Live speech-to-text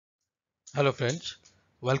Hello friends,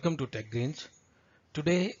 welcome to Tech Greens.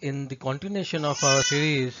 Today in the continuation of our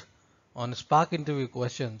series on Spark interview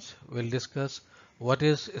questions, we'll discuss what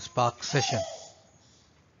is Spark session.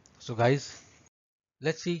 So guys,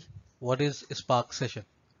 let's see what is Spark session.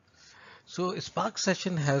 So Spark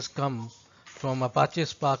session has come from Apache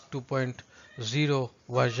Spark 2.0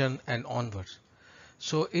 version and onwards.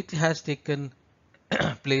 So it has taken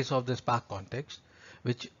place of the Spark context,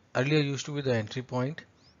 which earlier used to be the entry point.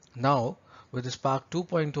 Now, with the Spark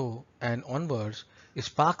 2.0 and onwards,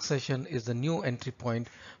 Spark session is the new entry point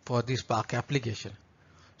for the Spark application.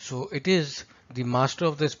 So it is the master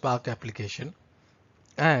of the Spark application,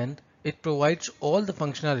 and it provides all the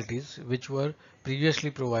functionalities which were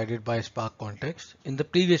previously provided by Spark context in the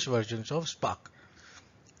previous versions of Spark.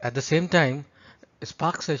 At the same time,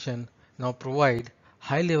 Spark Session now provide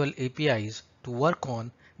high-level APIs to work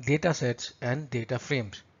on datasets and data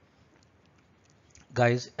frames.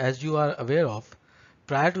 Guys, as you are aware of,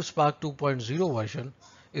 prior to Spark 2.0 version,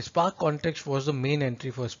 Spark Context was the main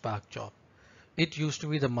entry for Spark job. It used to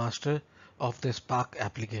be the master of the Spark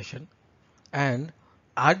application, and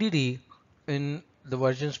RDD in the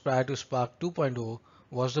versions prior to Spark 2.0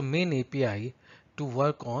 was the main API to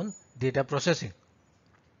work on data processing.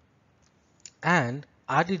 And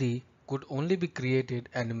RDD could only be created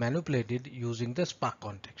and manipulated using the Spark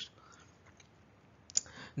context.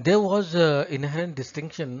 There was an inherent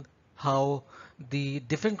distinction how the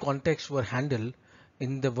different contexts were handled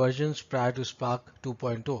in the versions prior to Spark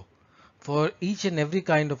 2.0. For each and every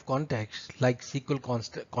kind of context, like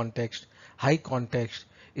SQL context, high context,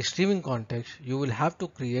 streaming context, you will have to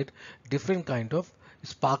create different kind of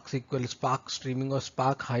Spark SQL, Spark streaming, or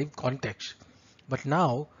Spark Hive context. But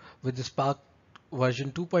now with the Spark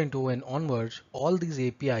version 2.0 and onwards, all these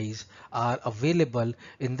APIs are available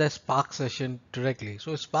in the Spark session directly.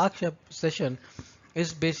 So Spark session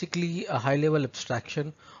is basically a high level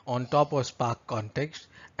abstraction on top of Spark context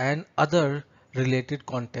and other related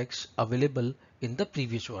contexts available in the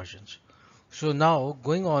previous versions. So now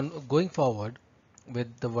going forward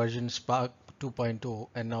with the version Spark 2.0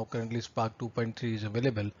 and now currently Spark 2.3 is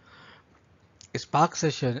available. Spark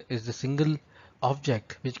session is the single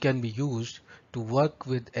object which can be used to work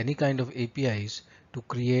with any kind of APIs to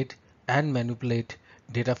create and manipulate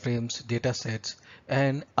data frames, data sets,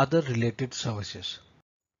 and other related services.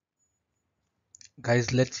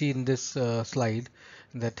 Guys, let's see in this slide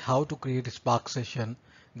that how to create a Spark session.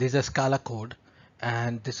 There's a Scala code,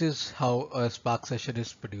 and this is how a Spark session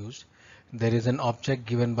is produced. There is an object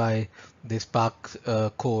given by the Spark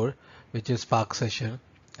core, which is Spark session,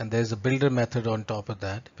 and there's a builder method on top of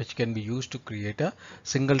that, which can be used to create a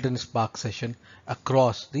singleton Spark session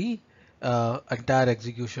across the entire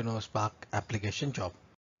execution of Spark application job.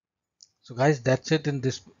 So guys, that's it in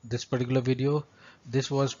this particular video. This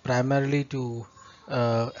was primarily to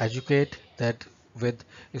educate that with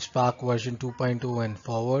Spark version 2.0 and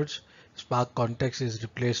forwards, Spark context is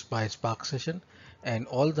replaced by Spark session, and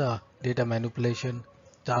all the data manipulation,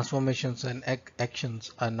 transformations, and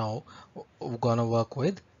actions are now gonna work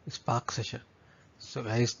with Spark session. So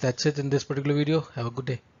guys, that's it in this particular video. Have a good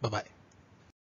day. Bye bye.